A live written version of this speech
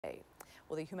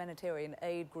Well, the humanitarian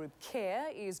aid group CARE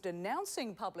is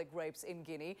denouncing public rapes in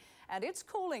Guinea, and it's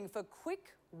calling for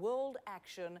quick world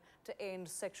action to end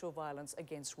sexual violence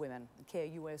against women. CARE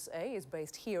USA is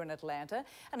based here in Atlanta,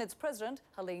 and its president,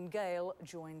 Helene Gayle,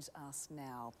 joins us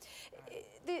now.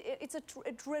 It's a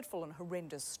dreadful and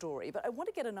horrendous story, but I want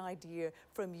to get an idea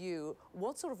from you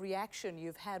what sort of reaction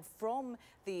you've had from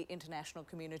the international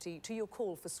community to your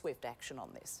call for swift action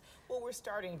on this. Well, we're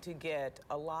starting to get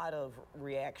a lot of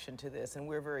reaction to this, and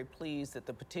we're very pleased that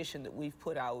the petition that we've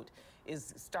put out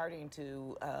is starting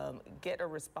to get a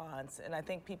response, and I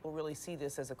think people really see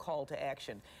this as a call to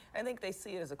action. I think they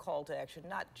see it as a call to action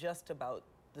not just about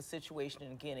the situation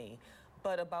in Guinea,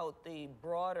 but about the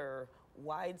broader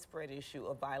widespread issue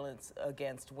of violence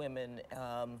against women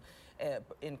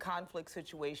in conflict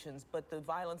situations, but the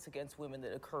violence against women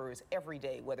that occurs every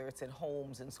day, whether it's in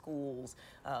homes, in schools,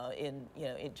 in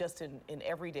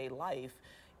everyday life.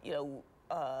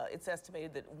 It's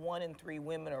estimated that 1 in 3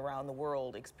 women around the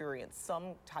world experience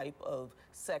some type of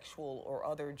sexual or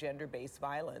other gender-based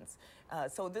violence.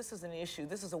 So this is an issue,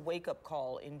 this is a wake-up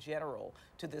call in general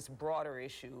to this broader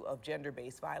issue of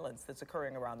gender-based violence that's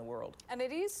occurring around the world. And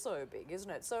it is so big,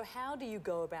 isn't it? So how do you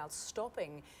go about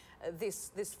stopping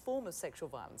this form of sexual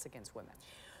violence against women?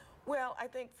 Well, I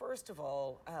think first of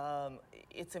all,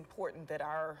 it's important that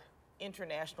our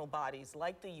international bodies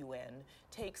like the UN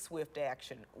take swift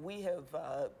action. We have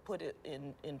put it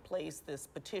in place this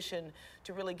petition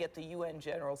to really get the UN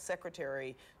General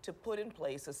Secretary to put in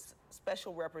place a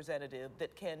special representative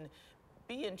that can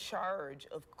be in charge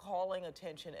of calling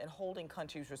attention and holding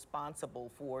countries responsible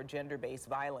for gender-based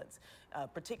violence,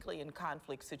 particularly in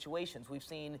conflict situations. We've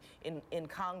seen in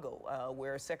Congo,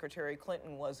 where Secretary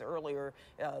Clinton was earlier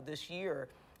this year,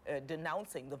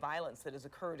 denouncing the violence that has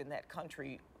occurred in that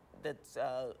country that's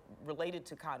related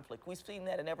to conflict. We've seen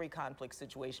that in every conflict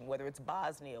situation, whether it's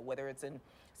Bosnia, whether it's in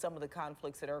some of the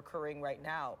conflicts that are occurring right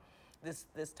now.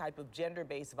 This type of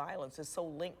gender-based violence is so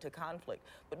linked to conflict.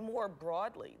 But more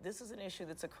broadly, this is an issue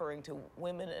that's occurring to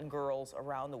women and girls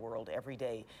around the world every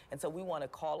day. And so we want to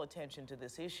call attention to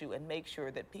this issue and make sure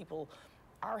that people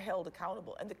are held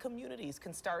accountable and the communities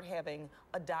can start having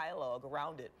a dialogue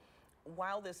around it.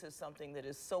 While this is something that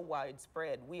is so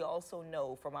widespread, we also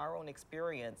know from our own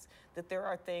experience that there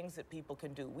are things that people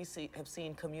can do. We have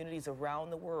seen communities around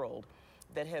the world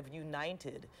that have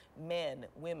united men,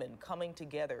 women coming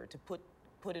together to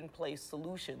put in place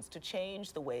solutions to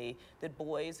change the way that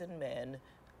boys and men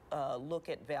look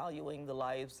at valuing the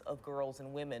lives of girls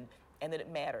and women, and that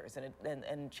it matters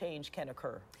and change can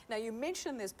occur. Now, you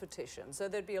mentioned this petition, so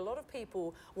there'd be a lot of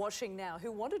people watching now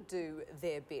who want to do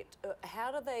their bit.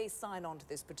 How do they sign on to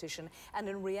this petition? And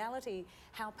in reality,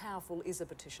 how powerful is a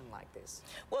petition like this?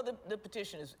 Well, the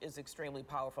petition is extremely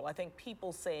powerful. I think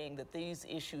people saying that these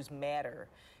issues matter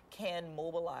can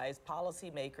mobilize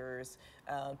policymakers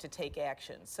to take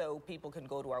action. So people can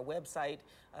go to our website,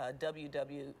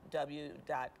 www.care.org,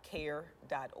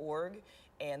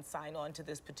 and sign on to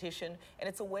this petition. And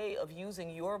it's a way of using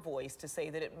your voice to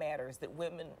say that it matters, that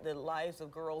the lives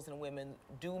of girls and women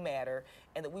do matter,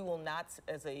 and that we will not,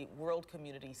 as a world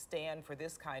community, stand for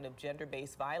this kind of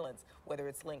gender-based violence, whether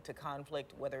it's linked to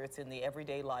conflict, whether it's in the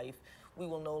everyday life. We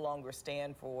will no longer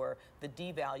stand for the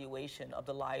devaluation of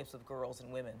the lives of girls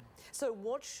and women. So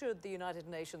what should the United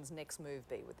Nations' next move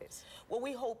be with this? Well,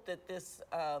 we hope that this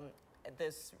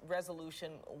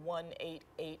resolution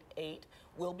 1888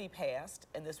 will be passed,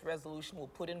 and this resolution will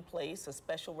put in place a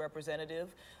special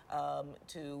representative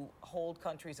to hold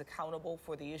countries accountable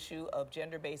for the issue of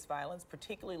gender-based violence,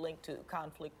 particularly linked to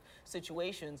conflict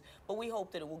situations. But we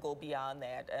hope that it will go beyond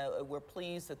that. We're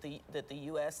pleased that the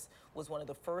U.S. was one of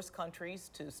the first countries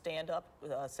to stand up.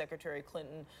 Secretary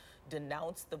Clinton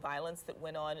denounced the violence that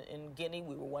went on in Guinea.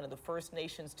 We were one of the first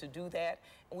nations to do that.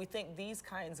 And we think these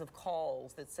kinds of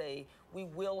calls that say we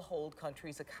will hold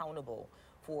countries accountable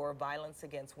for violence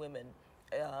against women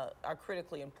are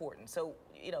critically important. So,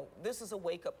 this is a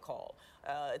wake-up call.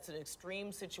 It's an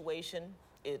extreme situation.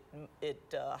 It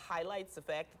highlights the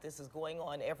fact that this is going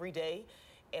on every day,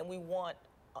 and we want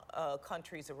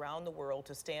countries around the world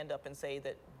to stand up and say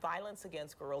that violence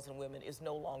against girls and women is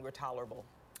no longer tolerable.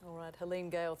 All right,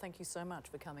 Helene Gayle, thank you so much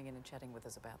for coming in and chatting with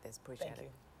us about this. Appreciate it. Thank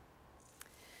you.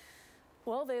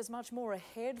 Well, there's much more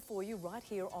ahead for you right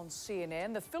here on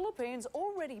CNN. The Philippines,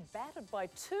 already battered by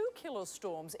 2 killer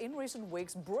storms in recent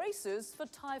weeks, braces for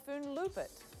Typhoon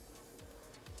Lupit.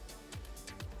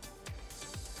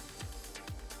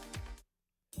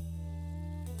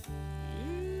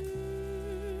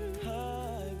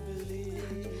 I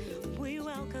believe we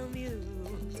welcome you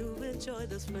to enjoy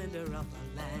the splendor of our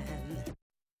land.